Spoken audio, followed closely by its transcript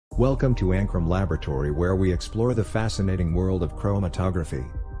Welcome to Anchrom Laboratory, where we explore the fascinating world of chromatography.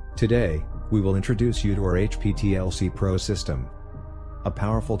 Today, we will introduce you to our HPTLC PRO system, a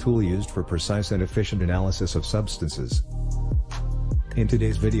powerful tool used for precise and efficient analysis of substances. In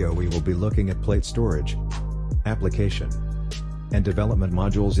today's video we will be looking at plate storage, application, and development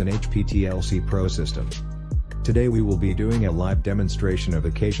modules in HPTLC PRO system. Today we will be doing a live demonstration of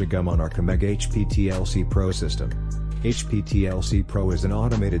Acacia gum on our CAMAG HPTLC PRO system. HPTLC PRO is an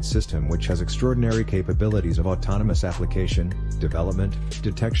automated system which has extraordinary capabilities of autonomous application, development,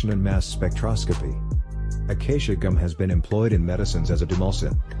 detection and mass spectroscopy. Acacia gum has been employed in medicines as a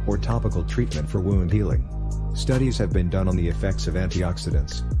demulcent, or topical treatment for wound healing. Studies have been done on the effects of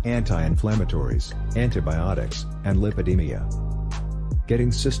antioxidants, anti-inflammatories, antibiotics, and lipidemia.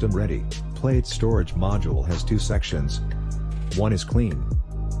 Getting system ready, plate storage module has two sections. One is clean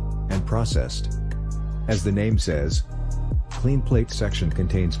and processed. As the name says, clean plate section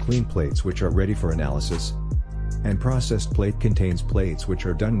contains clean plates which are ready for analysis, and processed plate contains plates which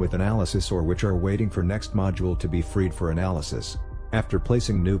are done with analysis or which are waiting for next module to be freed for analysis. After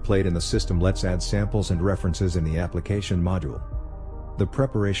placing new plate in the system, let's add samples and references in the application module. The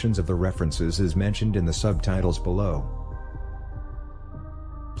preparations of the references is mentioned in the subtitles below.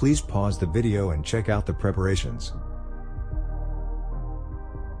 Please pause the video and check out the preparations.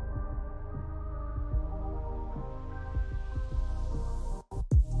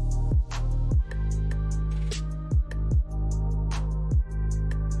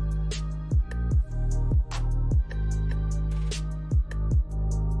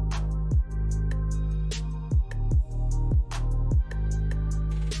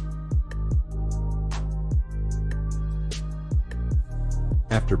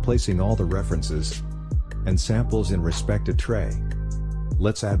 After placing all the references and samples in respective tray,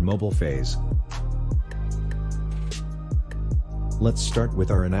 let's add mobile phase. Let's start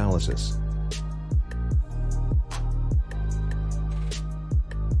with our analysis.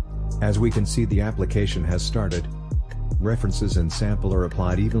 As we can see, the application has started. References and sample are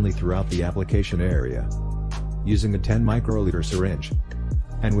applied evenly throughout the application area, using a 10 microliter syringe,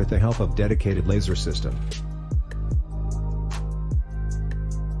 and with the help of dedicated laser system.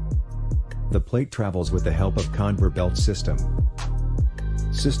 The plate travels with the help of conveyor belt system.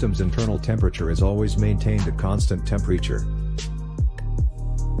 System's internal temperature is always maintained at constant temperature.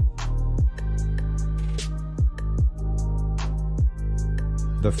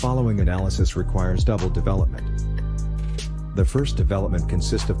 The following analysis requires double development. The first development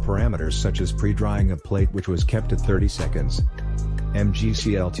consists of parameters such as pre-drying of plate, which was kept at 30 seconds.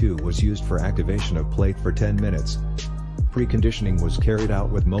 MgCl2 was used for activation of plate for 10 minutes. Preconditioning was carried out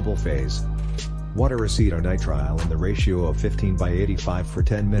with mobile phase. Water acetonitrile in the ratio of 15/85 for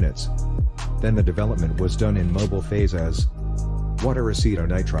 10 minutes. Then the development was done in mobile phase as water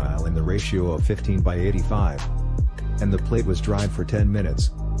acetonitrile in the ratio of 15/85, and the plate was dried for 10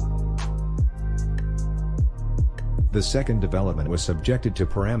 minutes. The second development was subjected to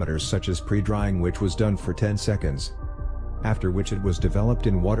parameters such as pre-drying, which was done for 10 seconds, after which it was developed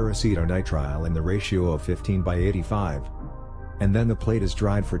in water acetonitrile in the ratio of 15/85, and then the plate is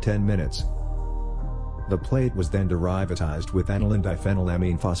dried for 10 minutes. The plate was then derivatized with aniline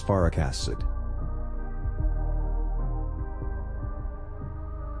diphenylamine phosphoric acid.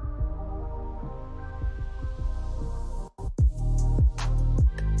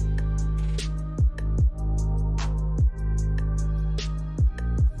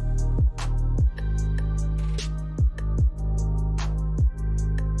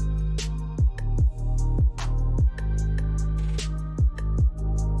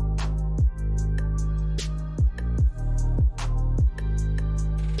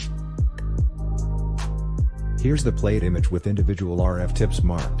 Here's the plate image with individual RF tips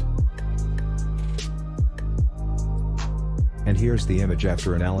marked. And here's the image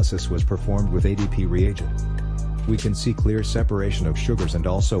after analysis was performed with ADP reagent. We can see clear separation of sugars and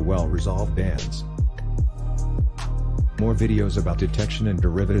also well-resolved bands. More videos about detection and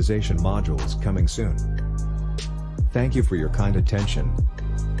derivatization modules coming soon. Thank you for your kind attention.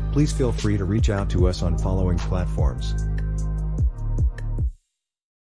 Please feel free to reach out to us on following platforms.